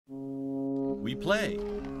We play.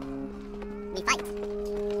 We fight.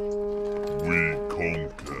 We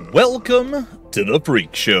conquer. Welcome to the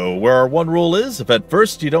Freak Show, where our one rule is, if at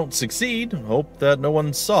first you don't succeed, hope that no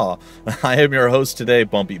one saw. I am your host today,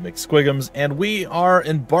 Bumpy McSquigums, and we are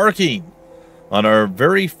embarking on our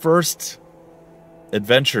very first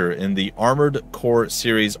adventure in the Armored Core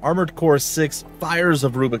series, Armored Core 6 Fires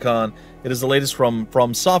of Rubicon. It is the latest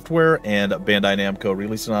from Software and Bandai Namco,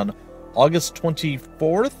 releasing on August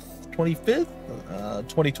 25th,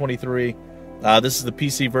 2023. This is the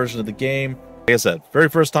PC version of the game. Like I said, very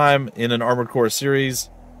first time in an Armored Core series,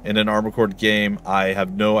 in an Armored Core game. I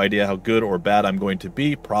have no idea how good or bad I'm going to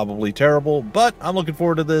be. Probably terrible, but I'm looking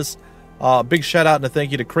forward to this. Big shout out and a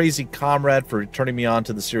thank you to Crazy Comrade for turning me on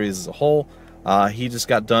to the series as a whole. He just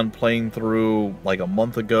got done playing through like a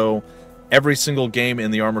month ago every single game in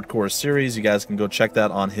the Armored Core series. You guys can go check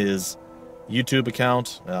that on his YouTube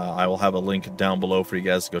account. I will have a link down below for you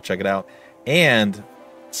guys to go check it out. And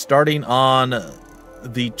starting on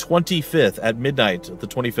the 25th at midnight, the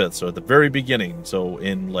 25th, so at the very beginning, so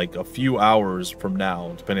in like a few hours from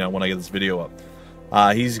now, depending on when I get this video up,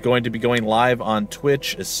 he's going to be going live on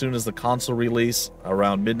Twitch as soon as the console release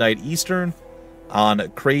around midnight Eastern on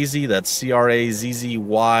Crazy, that's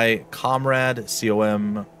C-R-A-Z-Z-Y, Comrade,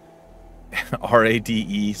 C-O-M-R-A-D-E,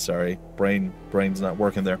 sorry, brain's not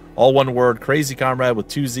working there. All one word, Crazy Comrade with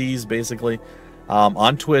two Z's, basically.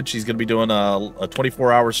 On Twitch, he's going to be doing a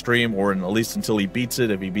 24-hour stream, or at least until he beats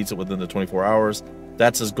it, if he beats it within the 24 hours.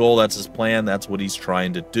 That's his goal, that's his plan, that's what he's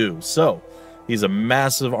trying to do. So, he's a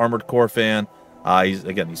massive Armored Core fan.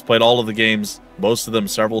 He's played all of the games, most of them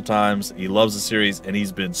several times. He loves the series, and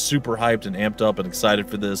he's been super hyped and amped up and excited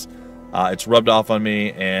for this. It's rubbed off on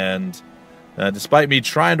me, and despite me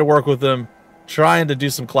trying to work with him, trying to do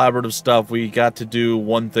some collaborative stuff, we got to do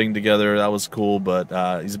one thing together. That was cool,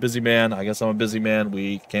 but he's a busy man. I guess I'm a busy man.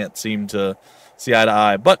 We can't seem to see eye to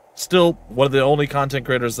eye, but still one of the only content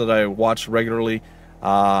creators that I watch regularly.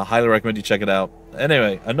 Highly recommend you check it out.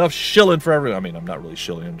 Anyway, enough shilling for everyone. I mean, I'm not really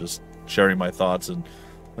shilling. I'm just sharing my thoughts and,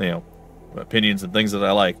 you know, opinions and things that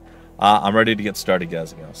I like. I'm ready to get started,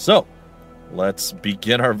 guys. So, let's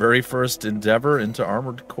begin our very first endeavor into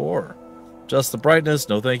Armored Core. Just the brightness.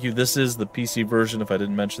 No, thank you. This is the PC version, if I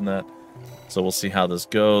didn't mention that. So we'll see how this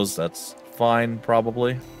goes. That's fine,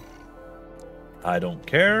 probably. I don't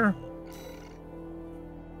care.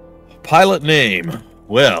 Pilot name.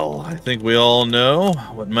 Well, I think we all know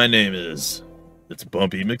what my name is. It's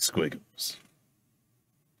Bumpy McSquigums.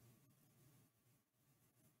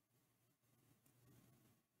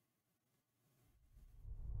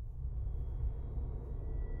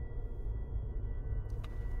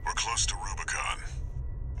 We're close to Rubicon.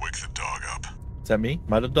 Wake the dog up. Is that me?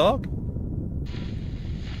 Am I the dog?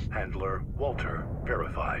 Handler Walter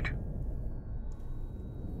verified.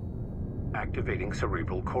 Activating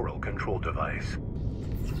cerebral coral control device.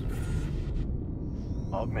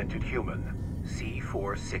 Augmented human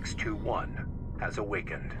C4621 has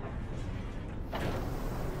awakened.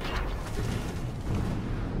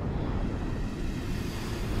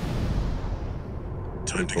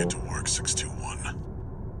 Time to get to work, 621.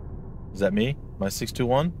 Is that me? My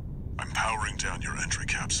 621? I'm powering down your entry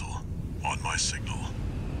capsule on my signal.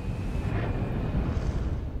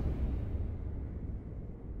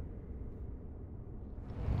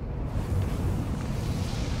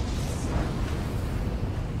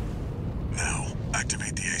 Now,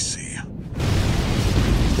 activate the AC.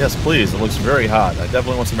 Yes, please. It looks very hot. I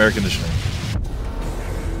definitely want some air conditioning.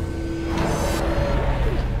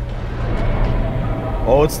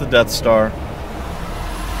 Oh, it's the Death Star.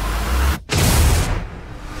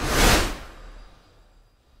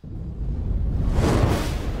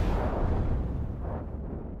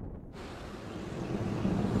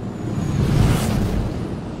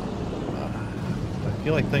 I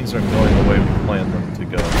feel like things aren't going the way we planned them to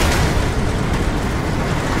go.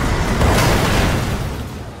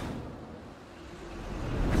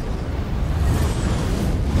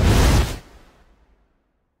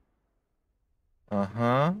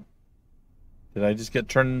 Uh-huh. Did I just get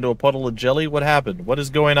turned into a puddle of jelly? What happened? What is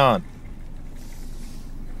going on?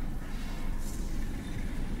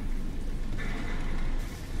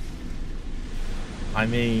 I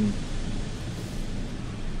mean...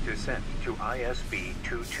 Descent to ISB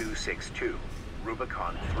 2262,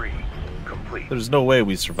 Rubicon 3, complete. There's no way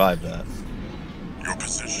we survived that. Your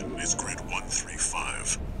position is grid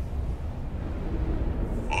 135.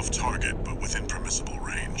 Off target, but within permissible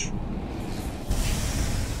range.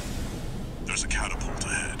 There's a catapult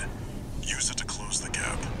ahead. Use it to close the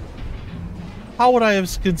gap. How would I have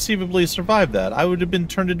conceivably survived that? I would have been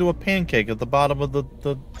turned into a pancake at the bottom of the...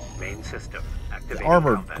 Main system activated. Activating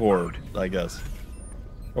armored combat core, mode. I guess.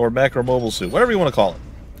 Or macro mobile suit, whatever you want to call it.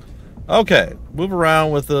 Okay, move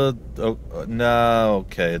around with the... Oh, no,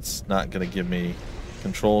 okay, it's not going to give me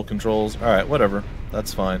controls. Alright, whatever.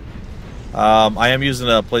 That's fine. I am using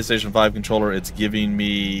a PlayStation 5 controller. It's giving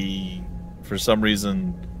me, for some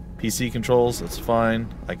reason, PC controls. That's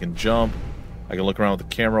fine. I can jump. I can look around with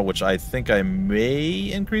the camera, which I think I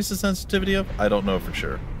may increase the sensitivity of. I don't know for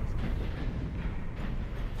sure.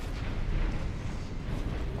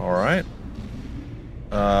 Alright.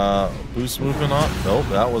 Boost movement on? Nope,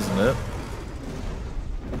 that wasn't it.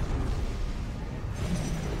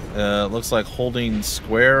 Looks like holding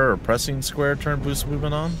square or pressing square turned boost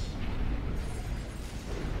movement on.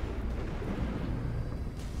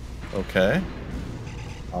 Okay.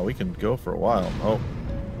 Oh, we can go for a while.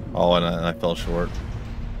 Oh, and I fell short.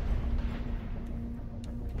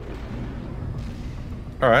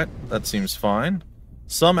 Alright, that seems fine.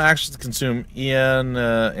 Some actions consume EN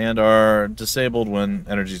and are disabled when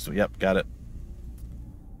energy's... Yep, got it.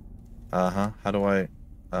 How do I...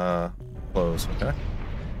 close, okay.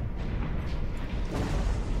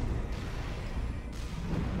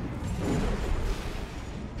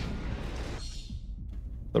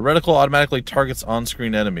 The reticle automatically targets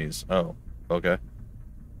on-screen enemies. Oh, okay.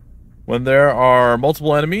 When there are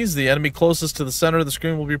multiple enemies, the enemy closest to the center of the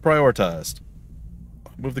screen will be prioritized.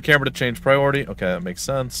 Move the camera to change priority. Okay, that makes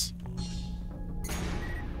sense.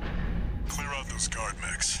 Clear out those guard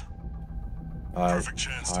mechs. Perfect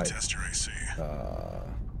chance to test your AC.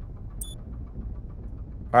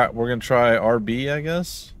 Alright, we're gonna try RB, I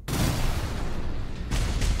guess.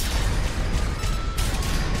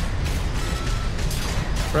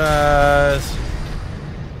 Surprise!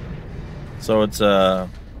 So it's,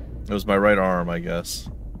 it was my right arm, I guess.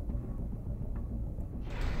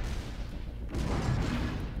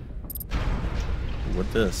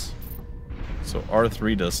 What this? So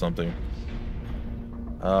R3 does something.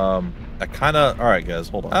 I kinda... Alright, guys,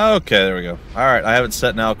 hold on. Okay, there we go. Alright, I have it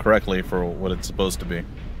set now correctly for what it's supposed to be.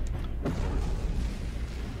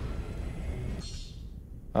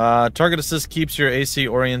 Target assist keeps your AC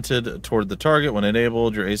oriented toward the target. When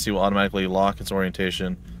enabled, your AC will automatically lock its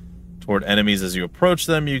orientation toward enemies as you approach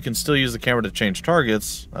them. You can still use the camera to change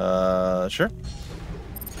targets. Sure.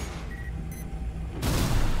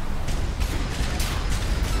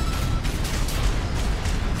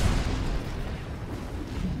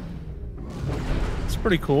 It's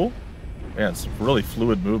pretty cool. Yeah, it's really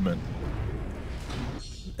fluid movement.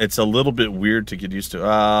 It's a little bit weird to get used to.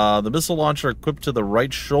 The missile launcher equipped to the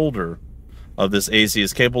right shoulder of this AC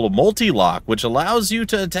is capable of multi-lock, which allows you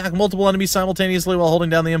to attack multiple enemies simultaneously while holding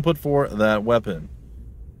down the input for that weapon.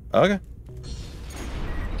 Okay.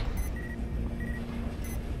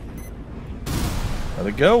 Let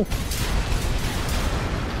it go.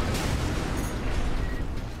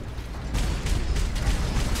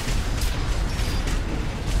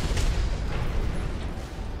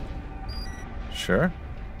 Sure.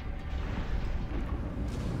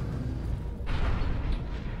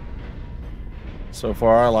 So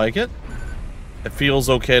far, I like it. It feels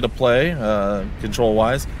okay to play,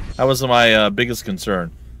 control-wise. That was my biggest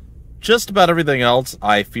concern. Just about everything else,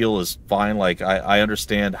 I feel is fine. Like, I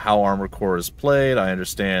understand how Armored Core is played. I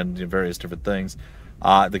understand various different things.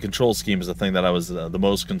 The control scheme is the thing that I was the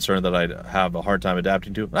most concerned that I'd have a hard time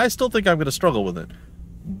adapting to. And I still think I'm going to struggle with it.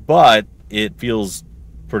 But it feels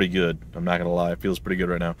pretty good. I'm not going to lie. It feels pretty good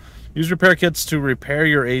right now. Use repair kits to repair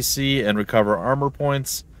your AC and recover armor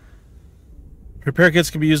points. Repair kits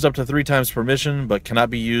can be used up to 3 times per mission, but cannot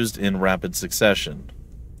be used in rapid succession.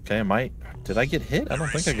 Okay, did I get hit? I don't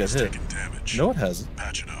think I got hit. No, it hasn't.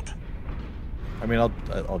 Patch it up. I mean, I'll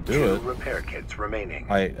do 2 it. repair kits remaining.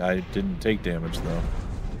 I didn't take damage though.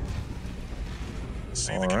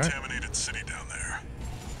 See the contaminated city down there.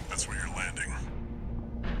 That's where you're landing.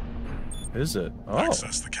 Is it? Oh,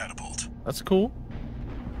 Access the catapult. that's cool.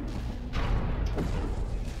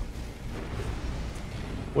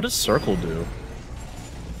 What does circle do?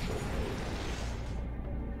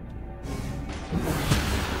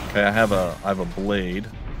 Okay, I have a blade,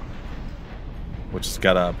 which has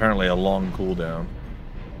got apparently a long cooldown.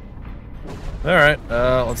 All right,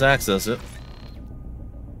 let's access it.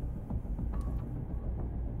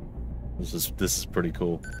 This is pretty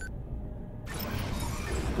cool.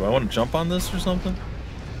 Do I want to jump on this or something?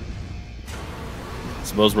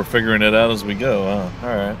 Suppose we're figuring it out as we go, huh?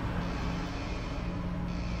 All right.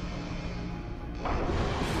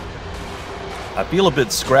 I feel a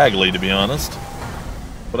bit scraggly, to be honest,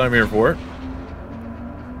 but I'm here for it.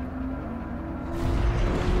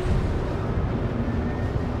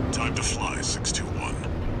 Time to fly, 621.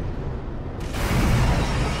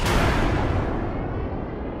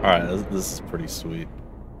 Alright, this is pretty sweet.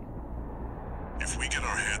 If we get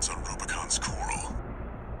our hands on Rubicon's coral,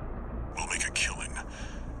 we'll make a killing.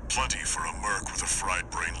 Plenty for a merc with a fried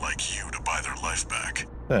brain like you to buy their life back.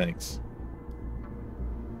 Thanks.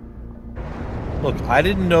 Look, I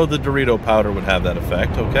didn't know the Dorito powder would have that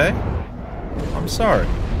effect, okay? I'm sorry.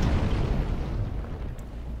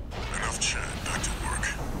 Enough chat, back to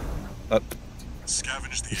work.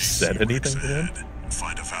 Scavenge the You said anything to him? and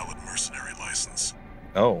find a valid mercenary license.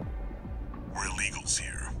 Oh. We're illegals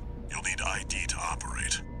here. You'll need ID to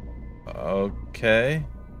operate. Okay.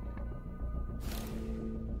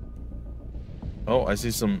 Oh, I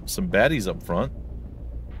see some baddies up front.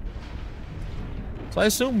 So I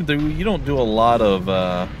assume you don't do a lot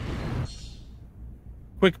of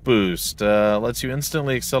quick boost. Lets you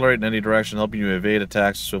instantly accelerate in any direction, helping you evade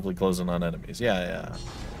attacks, swiftly closing on enemies. Yeah.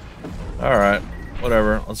 All right,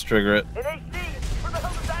 whatever. Let's trigger it. An AC? Where the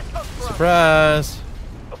hell did that come from? Surprise!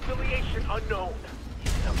 Affiliation unknown.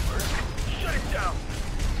 Number. Shut it down.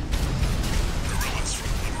 Guerrillas from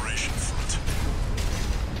the Liberation Front.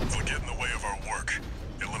 If they get in the way of our work,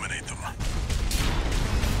 eliminate them.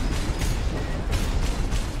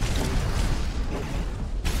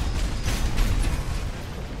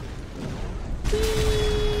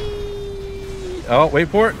 Oh, wait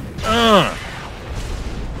for it.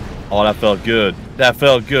 Oh, that felt good. That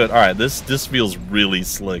felt good. All right, this feels really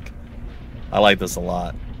slick. I like this a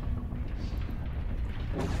lot.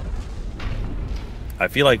 I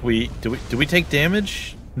feel like we take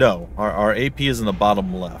damage? No, our AP is in the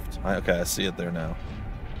bottom left. Okay, I see it there now.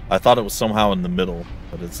 I thought it was somehow in the middle,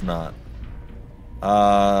 but it's not.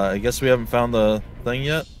 I guess we haven't found the thing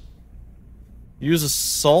yet. Use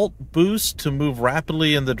assault boost to move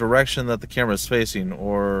rapidly in the direction that the camera is facing,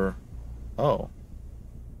 or... Oh.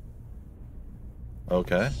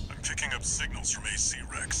 Okay. I'm picking up signals from AC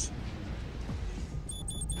Rex.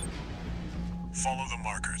 Follow the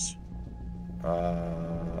markers.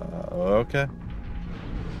 Okay.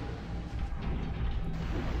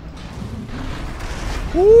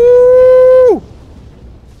 Woo!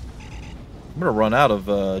 I'm gonna run out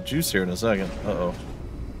of juice here in a second. Uh-oh.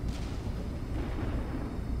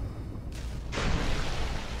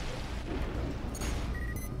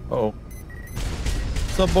 Uh-oh.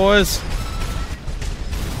 What's up, boys?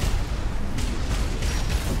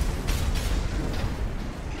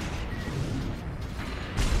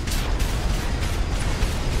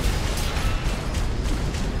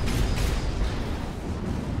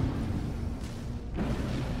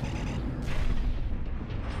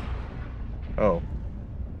 Oh.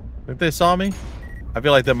 Think they saw me? I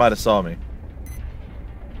feel like they might have saw me.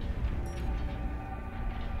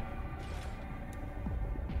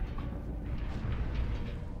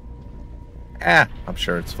 Ah, I'm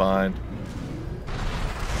sure it's fine.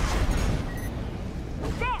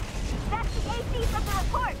 There! That's the AC from the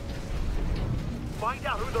report! Find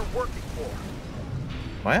out who they're working for.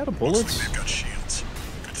 Am I out of Looks bullets? like they've got shields.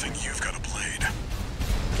 Good thing you've got a blade.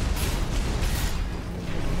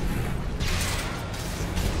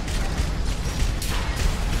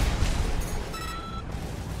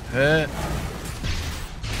 Eh.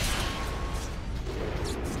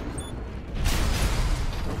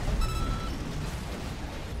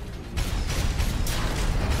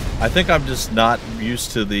 I think I'm just not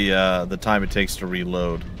used to the time it takes to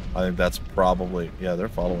reload. I think that's probably, yeah, they're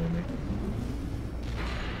following me.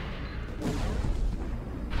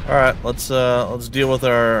 All right, let's deal with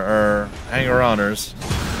our hanger-oners.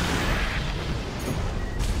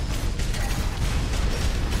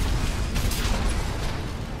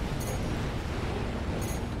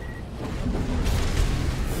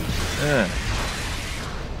 Yeah.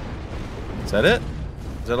 Is that it?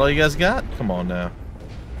 Is that all you guys got? Come on now.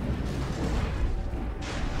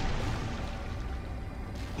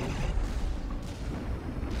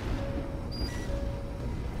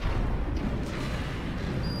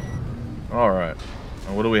 All right.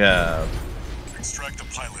 And what do we have? Extract the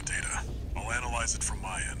pilot data. I'll analyze it from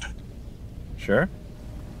my end. Sure.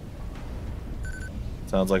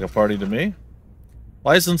 Sounds like a party to me.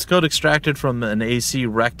 License code extracted from an AC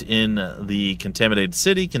wrecked in the contaminated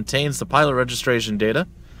city contains the pilot registration data.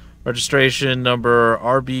 Registration number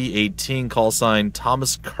RB18, call sign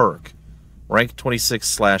Thomas Kirk. Rank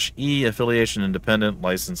 26/E, affiliation independent,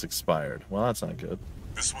 license expired. Well, that's not good.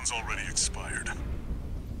 This one's already expired.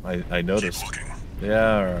 I noticed. Keep looking.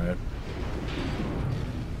 Yeah, alright.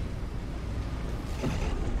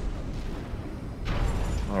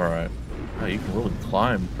 Alright. Oh, you can really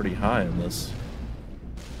climb pretty high in this.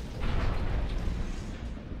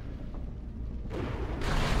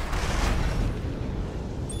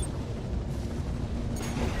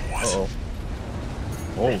 What? Uh-oh.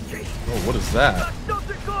 Oh, what is that?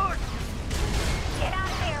 Something good! Get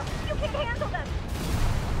out of there! You can handle them!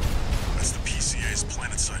 That's the PCA's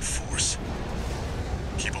planetside force.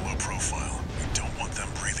 Keep a low profile. We don't want them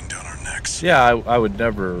breathing down our necks. Yeah, I would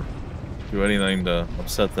never do anything to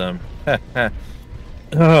upset them.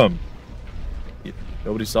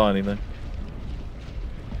 Nobody saw anything.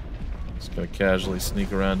 Just gonna casually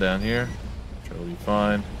sneak around down here. Sure it'll be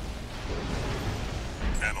fine.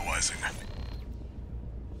 Analyzing.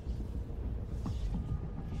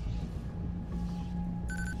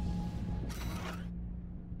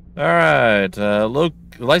 Alright,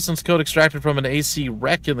 license code extracted from an AC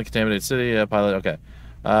wreck in the contaminated city. Pilot, okay.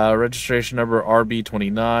 Registration number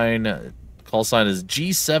RB29. Call sign is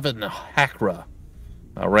G7 Hakra.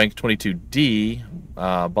 Rank 22D.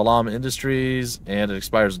 Balam Industries, and it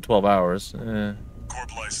expires in 12 hours.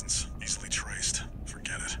 Corp license. Easily traced.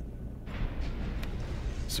 Forget it.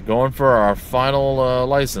 So going for our final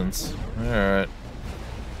license. Alright.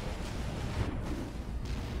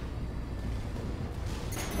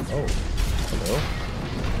 Oh, hello.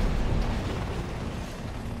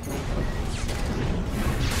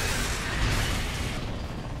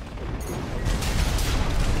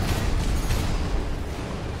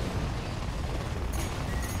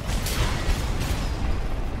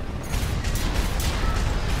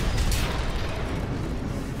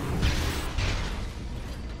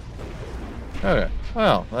 Okay,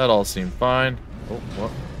 well, that all seemed fine. Oh,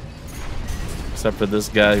 what? Except for this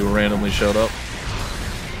guy who randomly showed up.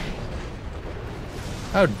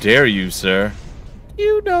 How dare you, sir?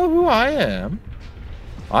 You know who I am?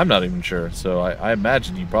 I'm not even sure, so I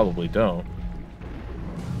imagine you probably don't.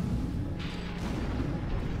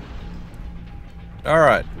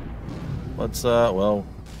 Alright. Let's, well...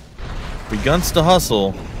 we guns to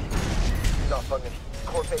hustle. Not fucking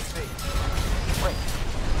Corp AC. Wait,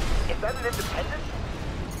 is that an independent?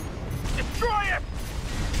 Destroy it!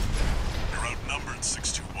 You're outnumbered,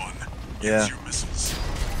 621. Yeah. Use your missiles.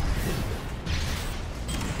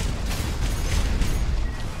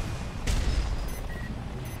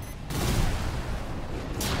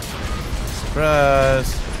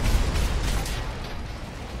 Surprise!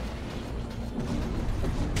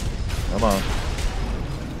 Come on.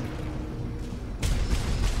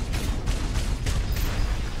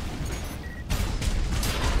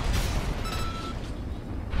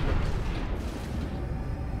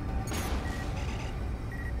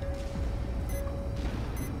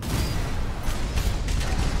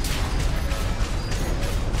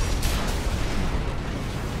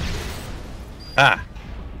 Ah!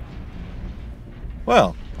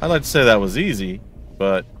 Well, I'd like to say that was easy,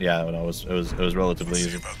 but yeah, no, it was relatively Let's see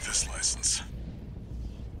easy. about this license.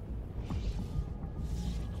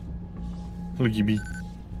 Look at me.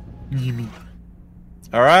 Look at me.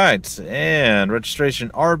 All right, and registration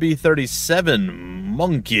RB37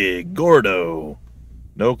 Monkey Gordo.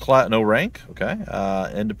 No rank. Okay.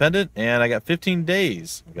 Independent, and I got 15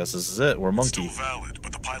 days. I guess this is it. We're monkey. Still valid,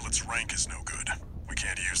 but the pilot's rank is no good. We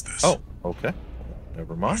can't use this. Oh, okay.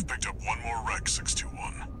 Never I've mind. picked up one more wreck,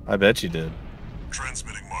 621. I bet you did.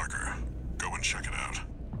 Transmitting marker. Go and check it out.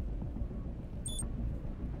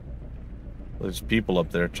 There's people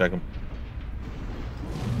up there. Check them.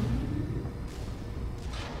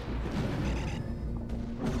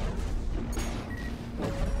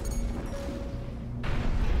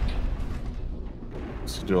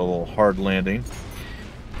 Let's do a little hard landing.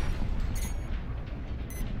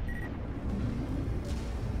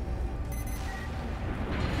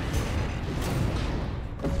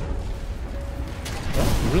 I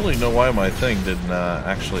don't really know why my thing didn't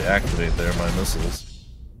actually activate there, my missiles.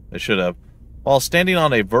 They should have. While standing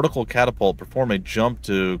on a vertical catapult, perform a jump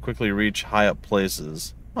to quickly reach high up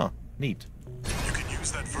places. Huh, neat. You can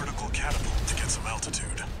use that vertical catapult to get some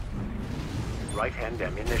altitude. Right-hand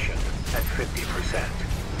ammunition at 50%.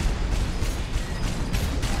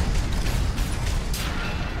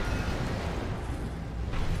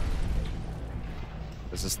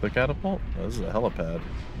 Is this the catapult? Oh, this is a helipad.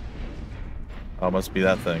 Oh, it must be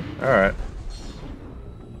that thing. Alright.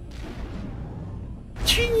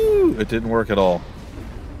 It didn't work at all.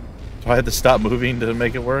 Do I have to stop moving to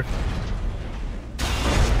make it work?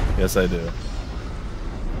 Yes, I do.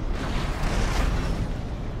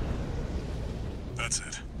 That's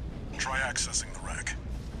it. Try accessing the wreck.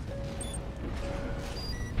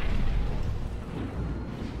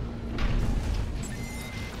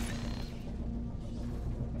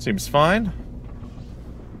 Seems fine.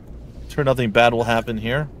 Sure nothing bad will happen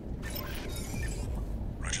here.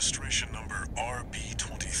 Registration number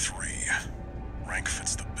RB23. Rank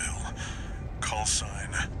fits the bill. Call sign.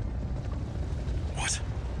 What?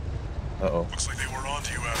 Uh-oh. Looks like they were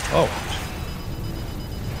onto you Oh.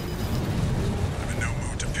 I'm in no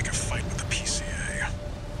mood to pick a fight with the PCA.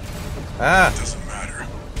 Ah. It doesn't matter.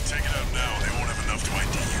 Take it out now. They won't have enough to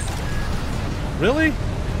ID you. Really?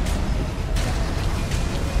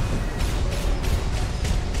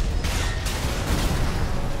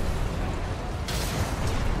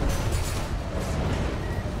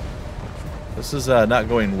 This is not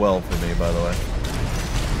going well for me, by the way.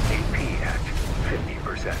 AP at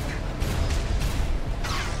 50%.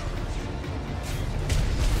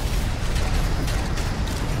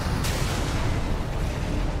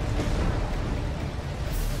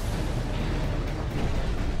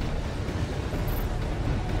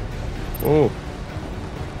 Oh.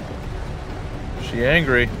 Is she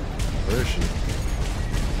angry? Where is she?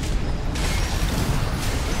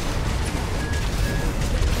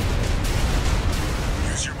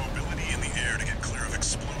 Use your mobility in the air to get clear of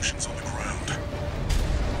explosions on the ground.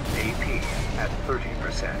 AP at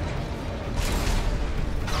 30%.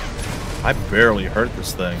 I barely hurt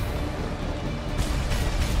this thing.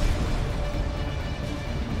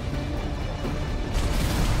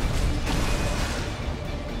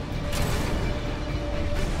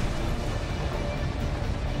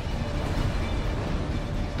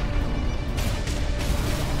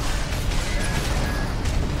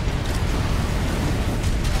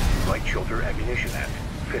 Light shoulder ammunition at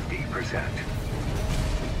 50%.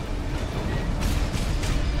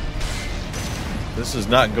 This is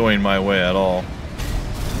not going my way at all.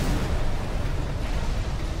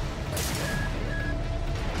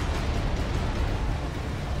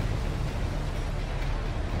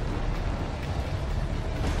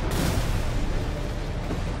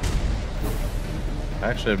 I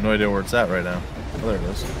actually have no idea where it's at right now. Oh, there it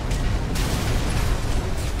is.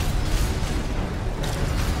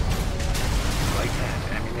 Light and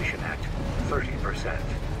ammunition at 30%.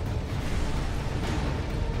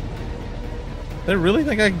 They really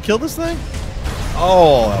think I can kill this thing?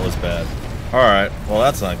 Oh, that was bad. Alright, well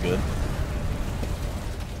that's not good.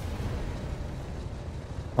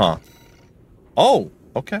 Huh. Oh,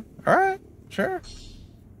 okay. Alright, sure.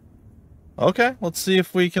 Okay, let's see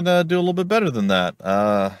if we can do a little bit better than that.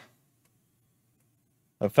 I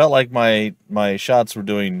felt like my shots were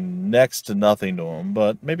doing next to nothing to him,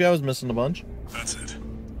 but maybe I was missing a bunch. That's it.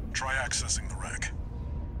 Try accessing the wreck.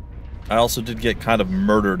 I also did get kind of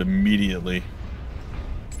murdered immediately.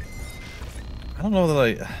 I don't know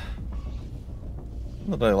that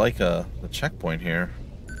I like the checkpoint here.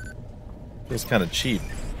 Feels kind of cheap.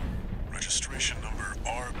 Registration number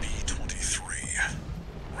RB23.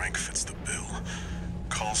 Rank fits the bill.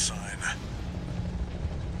 Call sign.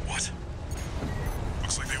 What?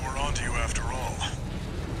 Looks like they were onto you after all.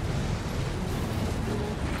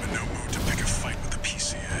 I'm in no mood to pick a fight with the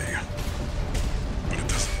PCA. But it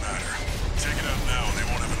doesn't matter. Take it out now, they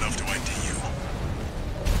won't have enough to ID you.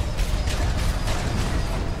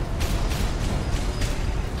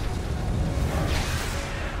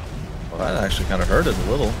 Well, that actually kind of hurt it a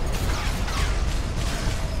little.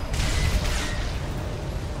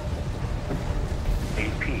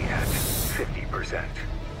 AP at 50%.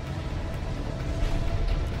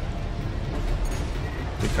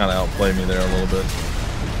 They kind of outplayed me there a little bit.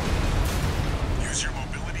 Use your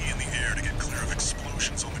mobility in the air to get clear of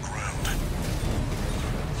explosions on the ground.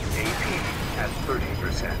 AP at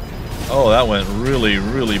 30%. Oh, that went really,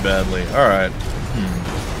 really badly. Alright.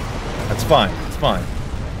 That's fine. It's fine.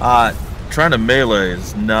 Trying to melee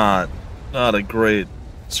is not a great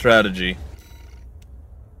strategy.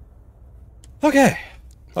 Okay.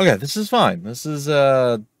 Okay, this is fine. This is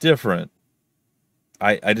different.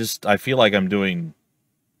 I feel like I'm doing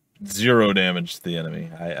 0 damage to the enemy.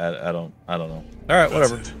 I don't know. Alright,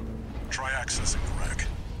 whatever. That's it. Try accessing the wreck.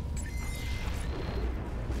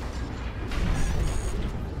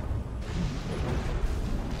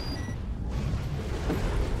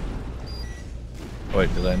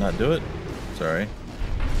 Wait, did I not do it? Sorry.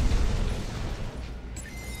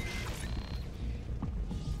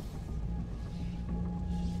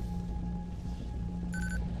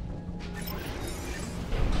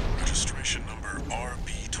 Registration number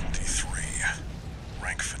RB23.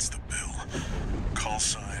 Rank fits the bill. Call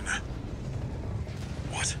sign.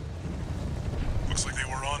 What? Looks like they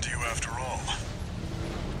were onto you after all.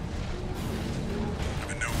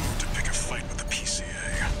 I'm in no mood to pick a fight with the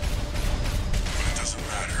PCA. But it doesn't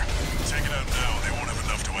matter. Take it out now, they won't have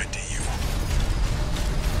enough to ID you.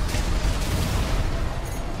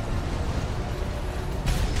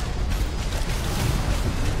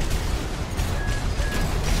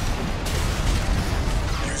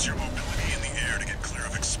 Use your mobility in the air to get clear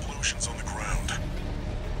of explosions on the ground.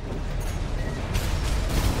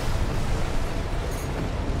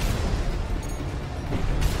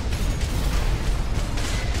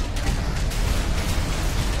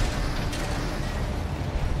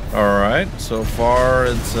 Alright, so far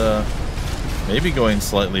it's maybe going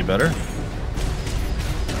slightly better.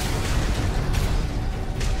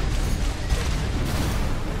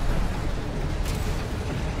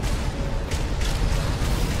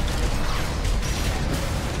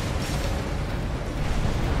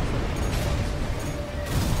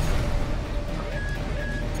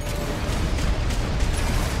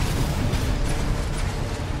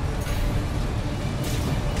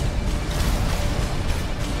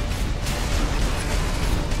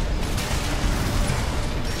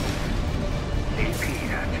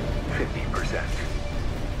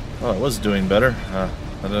 Oh, it was doing better.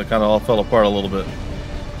 And it kind of all fell apart a little bit.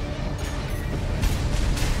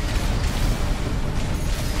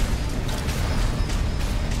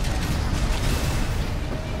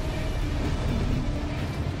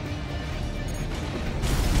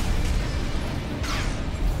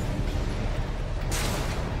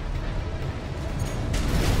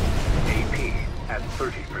 AP at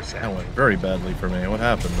 30%. That went very badly for me. What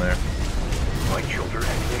happened there? Light shoulder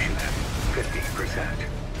ammunition at 50%.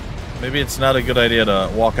 Maybe it's not a good idea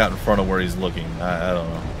to walk out in front of where he's looking. I don't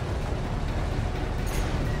know.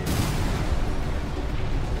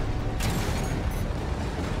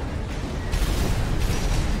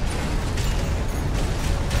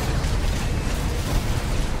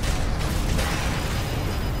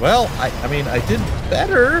 Well, I mean, I did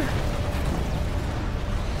better.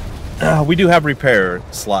 We do have repair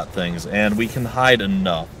slot things, and we can hide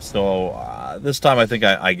enough. So this time I think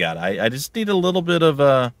I got it. I just need a little bit of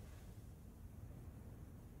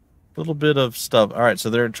stuff. All right, so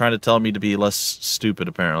they're trying to tell me to be less stupid,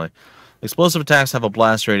 apparently. Explosive attacks have a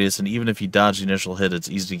blast radius, and even if you dodge the initial hit, it's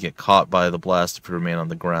easy to get caught by the blast if you remain on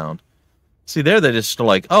the ground. See, there they just are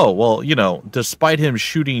like, oh, well, you know, despite him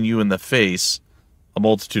shooting you in the face a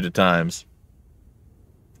multitude of times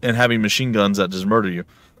and having machine guns that just murder you,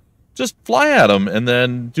 just fly at him and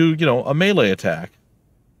then do, you know, a melee attack.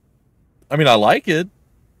 I mean, I like it.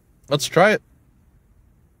 Let's try it.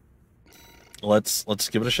 Let's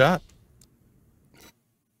give it a shot.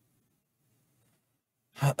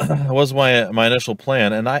 That was my initial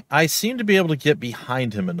plan, and I seem to be able to get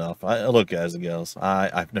behind him enough. Look, guys and gals,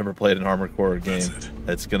 I've never played an Armored Core game.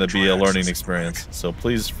 It's going to be a learning experience, so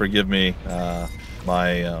please forgive me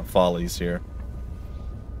my follies here.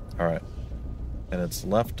 All right, and it's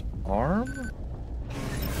left arm.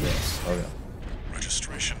 Yes. Okay.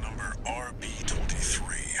 Registration number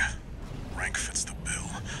RB23. Rank fits the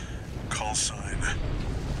bill. Call sign.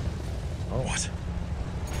 Oh. What?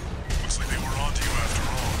 Looks like they were onto you after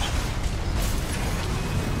all.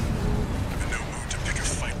 I'm in no mood to pick a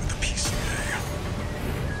fight with the PCA.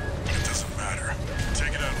 But it doesn't matter.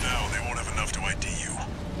 Take it out now, they won't have enough to ID you.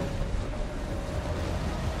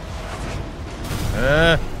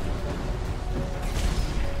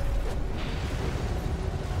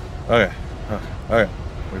 Okay. Okay.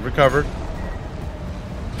 We've recovered.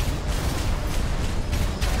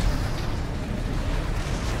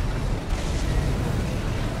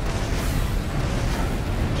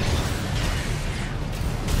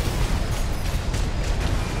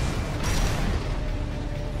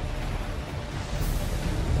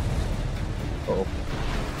 Uh-oh.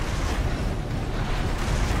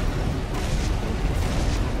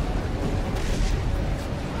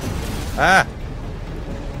 Ah!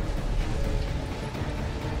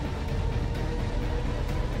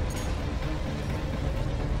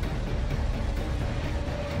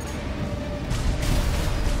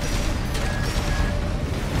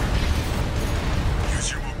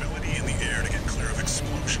 Use your mobility in the air to get clear of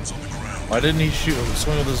explosions on the ground. Why didn't he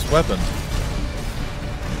swing with his weapon?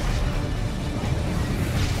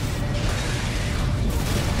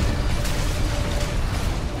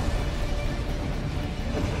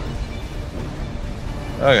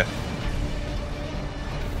 Okay.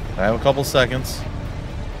 I have a couple seconds.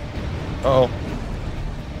 Uh-oh.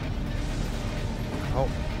 Oh.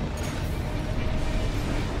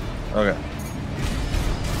 Okay.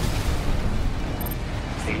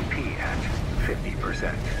 AP at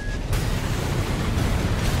 50%.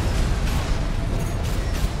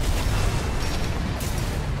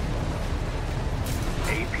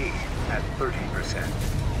 AP at 30%.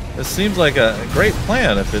 This seems like a great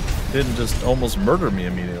plan if it didn't just almost murder me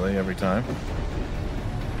immediately every time.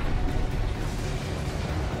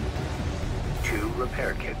 2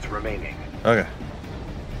 repair kits remaining. Okay.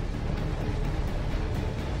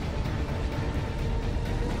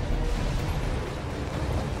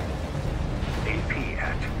 AP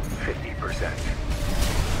at 50%.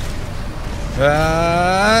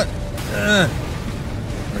 I'm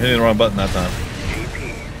hitting the wrong button that time. AP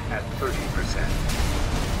at 30%.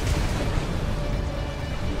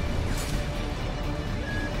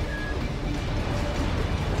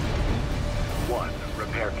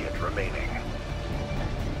 remaining.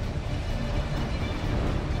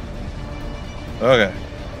 Okay.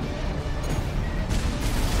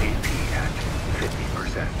 AP at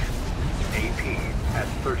 50%. AP at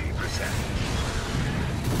 30%.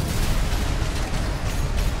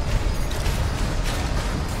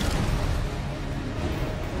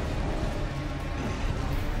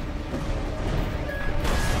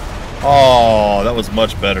 Oh, that was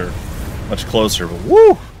much better. Much closer. But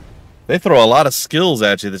woo! They throw a lot of skills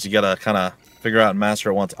at you that you gotta kind of figure out and master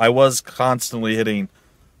at once. I was constantly hitting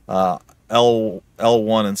L1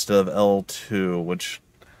 instead of L2, which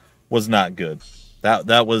was not good.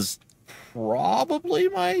 That was probably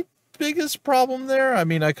my biggest problem there. I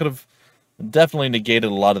mean, I could have definitely negated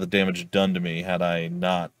a lot of the damage done to me had I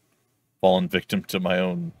not fallen victim to my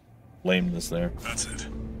own lameness there. That's it.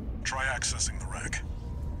 Try accessing the rack.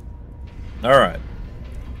 Alright.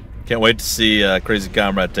 Can't wait to see Crazy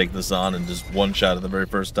Comrade take this on and just one shot it the very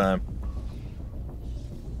first time.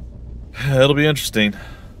 It'll be interesting.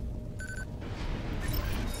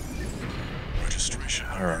 Registration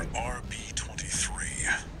number Alright.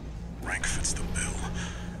 RB23. Rank fits the bill.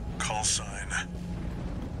 Call sign.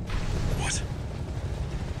 What?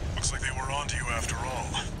 Looks like they were onto you after all.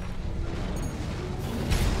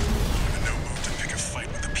 I'm in no mood to pick a fight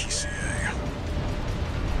with the PCA.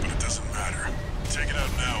 But it doesn't matter. Take it out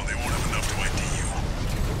now and they won't have enough to ID you.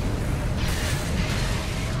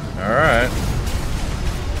 Alright.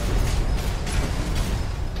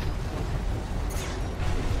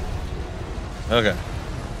 Okay.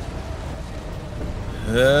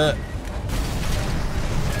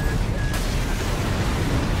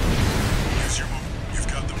 Use your move.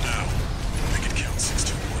 You've got them now. Make it count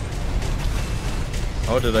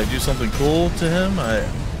 621. Oh, did I do something cool to him?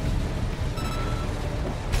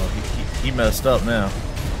 Oh, he messed up now.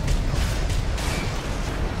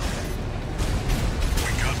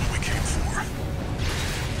 We got what we came for.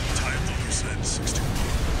 Tie up the loose end,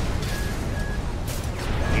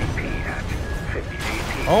 621. AP at 50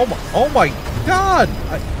 AP. Oh my God!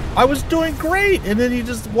 I was doing great, and then he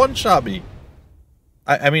just one-shot me.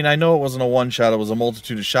 I mean, I know it wasn't a one-shot; it was a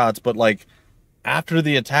multitude of shots. But like, after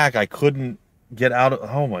the attack, I couldn't get out of.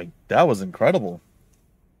 Oh my, that was incredible.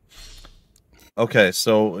 Okay,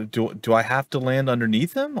 so do I have to land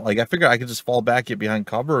underneath him? Like, I figured I could just fall back, get behind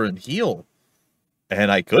cover, and heal, and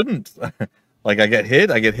I couldn't. Like, I get hit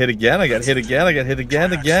again, I get hit again, I get hit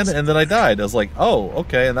again, and then I died. I was like, oh,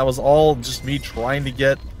 okay, and that was all just me trying to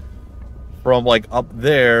get from, like, up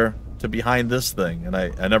there to behind this thing, and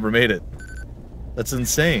I never made it. That's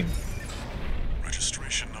insane.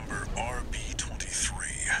 Registration number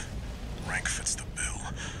RB23. Rank fits the bill.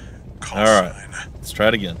 Call Alright, sign. let's try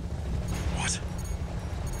it again. What?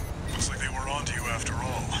 Looks like they were onto you after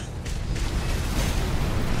all.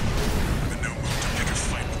 I'm in no mood to pick a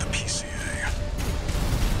fight with the PCA.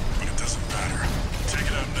 But it doesn't matter. Take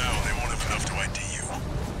it out now and they won't have enough to ID you.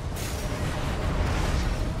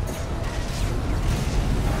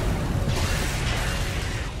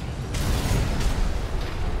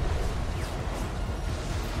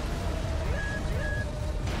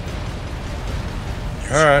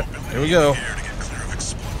 Alright, here we go. Here to get clear of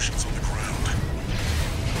explosions on the ground.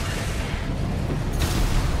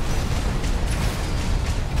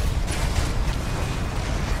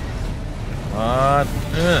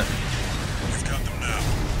 You've got them now.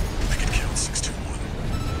 Make it count 621.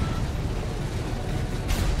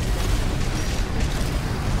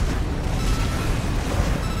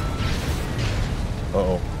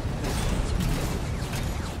 Uh-oh.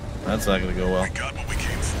 That's not gonna go well. We got what we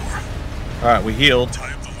came for. Alright, we healed.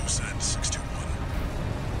 Tie up the loose end,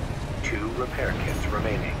 621. 2 repair kits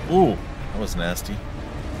remaining. Ooh, that was nasty.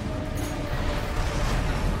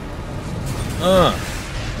 Nah.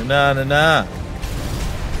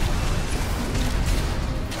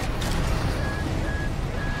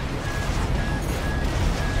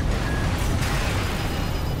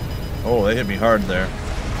 Oh, they hit me hard there.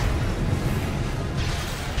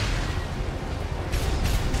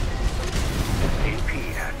 AP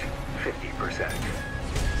at 50%.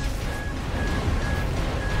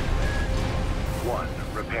 1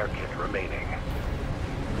 repair kit remaining.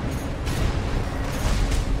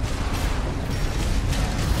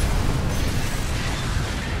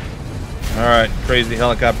 Alright, crazy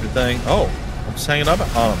helicopter thing. Oh, I'm just hanging up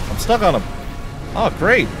on him. I'm stuck on him. Oh,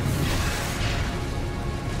 great.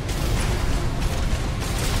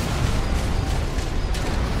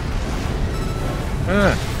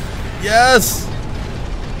 Yes!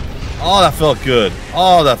 Oh, that felt good.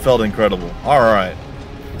 Oh, that felt incredible. Alright.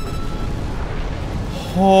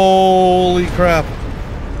 Holy crap.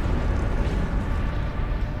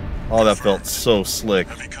 Oh, that felt so slick.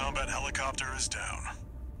 Heavy combat Predator is down.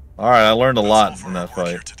 Alright, I learned a That's all lot for in our that work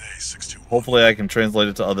here fight. today, 621. Hopefully I can translate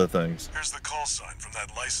it to other things. Here's the call sign from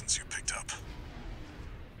that license you picked up.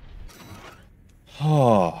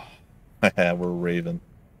 Oh, we're Raven.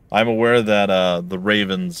 I'm aware that the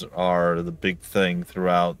Ravens are the big thing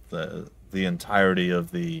throughout the entirety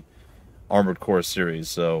of the Armored Core series,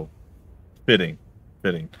 so fitting.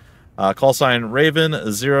 Call sign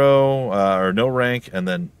Raven, 0 or no rank, and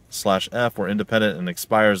then /F. We're independent and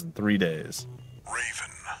expires in 3 days.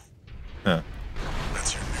 Raven. Huh.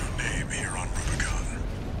 That's your new name here on Rubicon.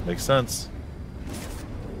 Makes sense.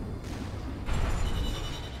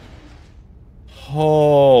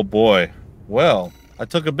 Oh boy. Well, I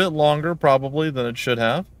took a bit longer probably than it should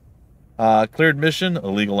have. Cleared mission,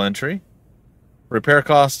 illegal entry. Repair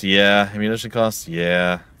cost, yeah. Ammunition cost,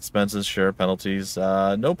 yeah. Expenses, sure. Penalties,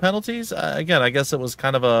 no penalties. Again, I guess it was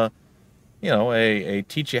kind of a, a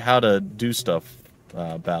teach you how to do stuff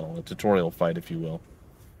battle, a tutorial fight, if you will.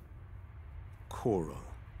 Coral,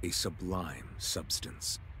 a sublime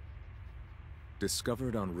substance.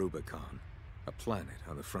 Discovered on Rubicon, a planet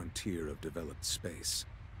on the frontier of developed space.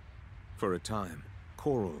 For a time,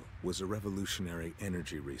 coral was a revolutionary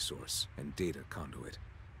energy resource and data conduit,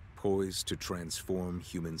 poised to transform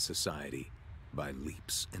human society by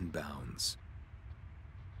leaps and bounds.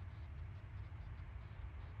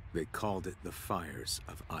 They called it the Fires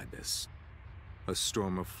of Ibis, a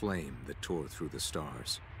storm of flame that tore through the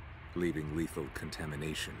stars, leaving lethal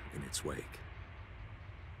contamination in its wake.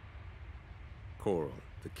 Coral,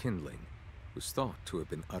 the kindling, was thought to have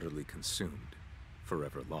been utterly consumed,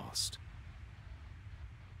 forever lost.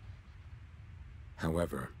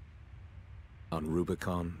 However, on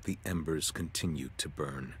Rubicon, the embers continued to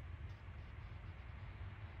burn.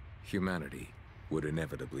 Humanity would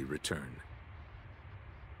inevitably return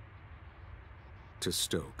to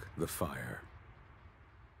stoke the fire.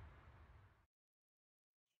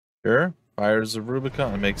 Sure. Fires of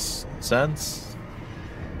Rubicon. It makes sense.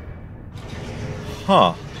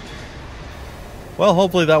 Huh. Well,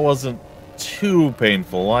 hopefully that wasn't too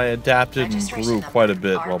painful. I adapted and grew quite a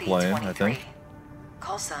bit while playing, I think.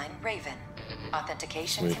 Call sign Raven.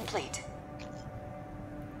 Authentication Sweet. complete.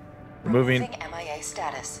 Removing MIA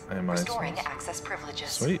status. MIA Restoring status. access privileges.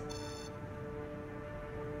 Sweet.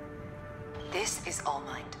 This is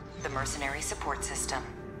Allmind, the mercenary support system.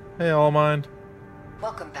 Hey, Allmind.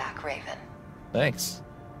 Welcome back, Raven. Thanks.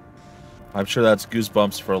 I'm sure that's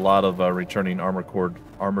goosebumps for a lot of returning Armored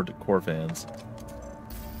Core fans.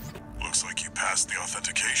 Looks like you passed the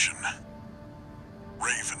authentication.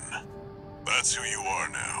 Raven. That's who you are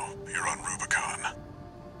now, here on Rubicon.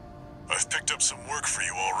 I've picked up some work for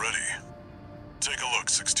you already. Take a look,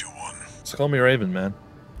 621. Just call me Raven, man.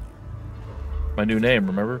 My new name,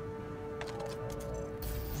 remember?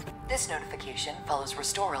 This notification follows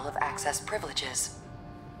restoral of access privileges.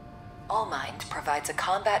 Allmind provides a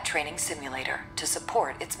combat training simulator to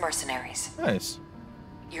support its mercenaries. Nice.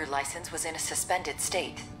 Your license was in a suspended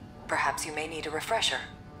state. Perhaps you may need a refresher.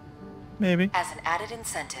 Maybe. As an added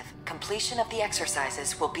incentive, completion of the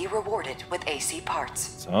exercises will be rewarded with AC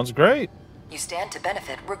parts. Sounds great. You stand to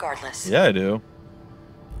benefit regardless. Yeah, I do.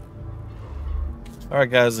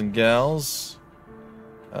 Alright, guys and gals.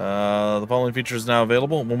 The following feature is now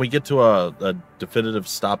available. When we get to a definitive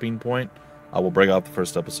stopping point, I will break out the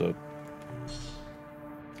first episode.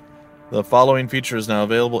 The following feature is now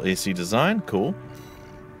available. AC design. Cool.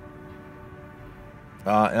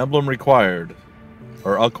 Emblem required.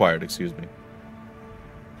 Or acquired, excuse me.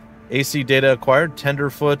 AC data acquired.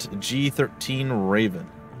 Tenderfoot G13 Raven.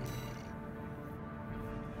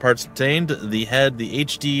 Parts obtained. The head, the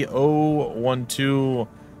HD 012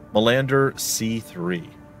 Melander C3.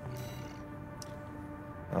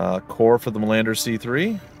 Core for the Melander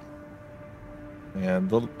C3. And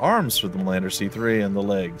the arms for the Melander C3 and the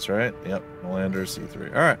legs, right? Yep, Melander C3.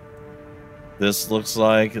 Alright. This looks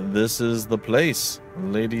like this is the place,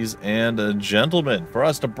 ladies and gentlemen, for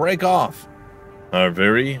us to break off our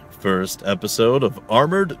very first episode of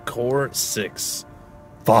Armored Core 6.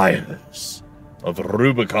 Fires of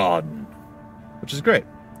Rubicon. Which is great.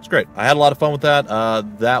 It's great. I had a lot of fun with that.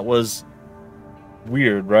 That was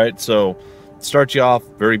weird, right? So, start you off,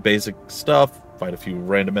 very basic stuff. Fight a few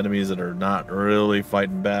random enemies that are not really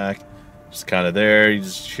fighting back. Just kind of there. You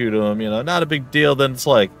just shoot them, not a big deal. Then it's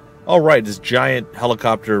like, all right, this giant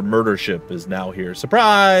helicopter murder ship is now here.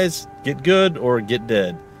 Surprise! Get good or get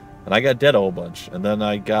dead. And I got dead a whole bunch. And then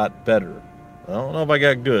I got better. I don't know if I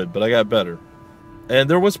got good, but I got better. And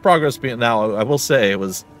there was progress being... Now, I will say, it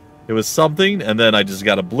was something, and then I just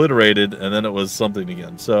got obliterated, and then it was something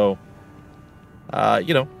again. So,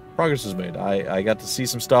 progress was made. I got to see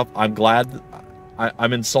some stuff. I'm glad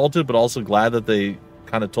I'm insulted, but also glad that they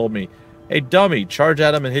kind of told me, "Hey, dummy, charge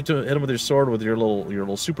at him and hit him with your sword with your little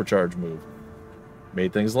supercharge move."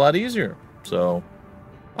 Made things a lot easier. So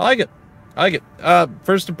I like it. I like it.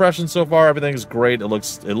 First impressions so far, everything is great. It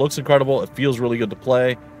looks incredible. It feels really good to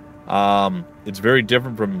play. It's very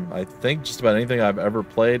different from, I think, just about anything I've ever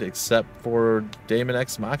played except for Daemon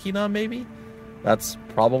X Machina, maybe. That's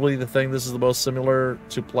probably the thing this is the most similar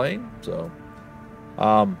to playing. So,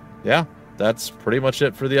 yeah, that's pretty much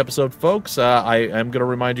it for the episode, folks. I am going to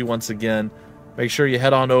remind you once again, make sure you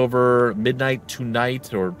head on over midnight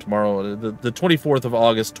tonight or tomorrow, the 24th of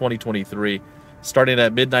August, 2023, starting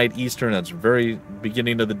at midnight Eastern. That's very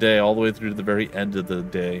beginning of the day all the way through to the very end of the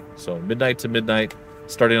day. So midnight to midnight,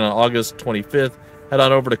 starting on August 25th. Head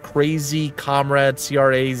on over to Crazy Comrade,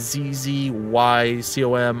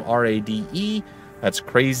 CrazyComrade. That's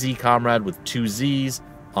Crazy Comrade with 2 Z's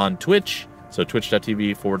on Twitch. So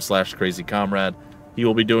twitch.tv/Crazy Comrade. He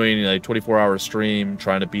will be doing a 24-hour stream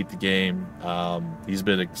trying to beat the game. He's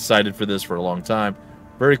been excited for this for a long time.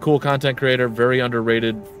 Very cool content creator, very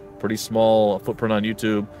underrated, pretty small footprint on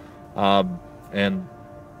YouTube, and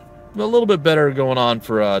a little bit better going on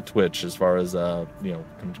for Twitch as far as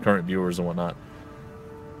concurrent viewers and whatnot.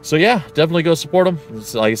 So yeah, definitely go support him.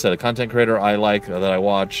 It's, like I said, a content creator I like, that I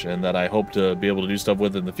watch, and that I hope to be able to do stuff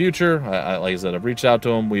with in the future. Like I said, I've reached out to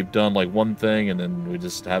him. We've done like one thing, and then we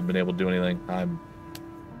just haven't been able to do anything.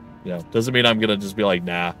 Doesn't mean I'm gonna just be like,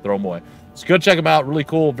 nah, throw him away. So go check him out. Really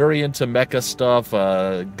cool. Very into mecha stuff,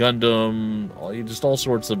 Gundam, just all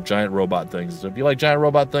sorts of giant robot things. So if you like giant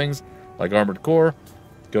robot things, like Armored Core,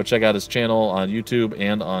 go check out his channel on YouTube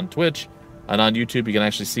and on Twitch. And on YouTube, you can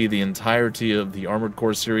actually see the entirety of the Armored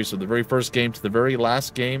Core series, from the very first game to the very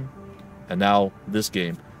last game, and now this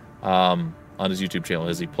game, on his YouTube channel,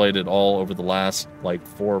 as he played it all over the last, like,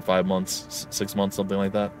 4 or 5 months, 6 months, something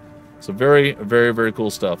like that. So very, very, very cool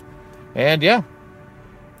stuff. And, yeah,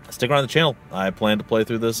 stick around the channel. I plan to play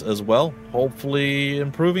through this as well, hopefully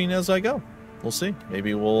improving as I go. We'll see.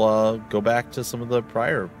 Maybe we'll go back to some of the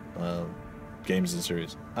prior games in the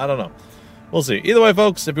series. I don't know. We'll see. Either way,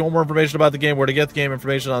 folks, if you want more information about the game, where to get the game,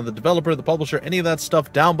 information on the developer, the publisher, any of that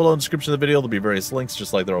stuff, down below in the description of the video. There'll be various links,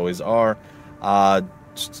 just like there always are.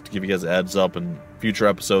 Just to give you guys a heads up in future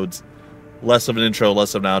episodes, less of an intro,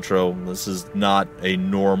 less of an outro. This is not a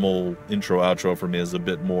normal intro, outro for me. It's a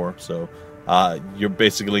bit more. So you're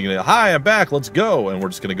basically going to, hi, I'm back, let's go. And we're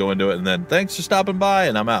just going to go into it. And then, thanks for stopping by,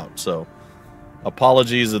 and I'm out. So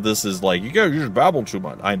apologies if this is like, you just babble too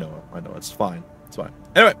much. I know. It's fine. It's fine.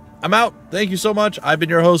 Anyway, I'm out. Thank you so much. I've been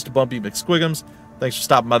your host, Bumpy McSquigums. Thanks for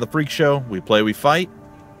stopping by the Freak Show. We play, we fight,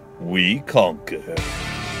 we conquer.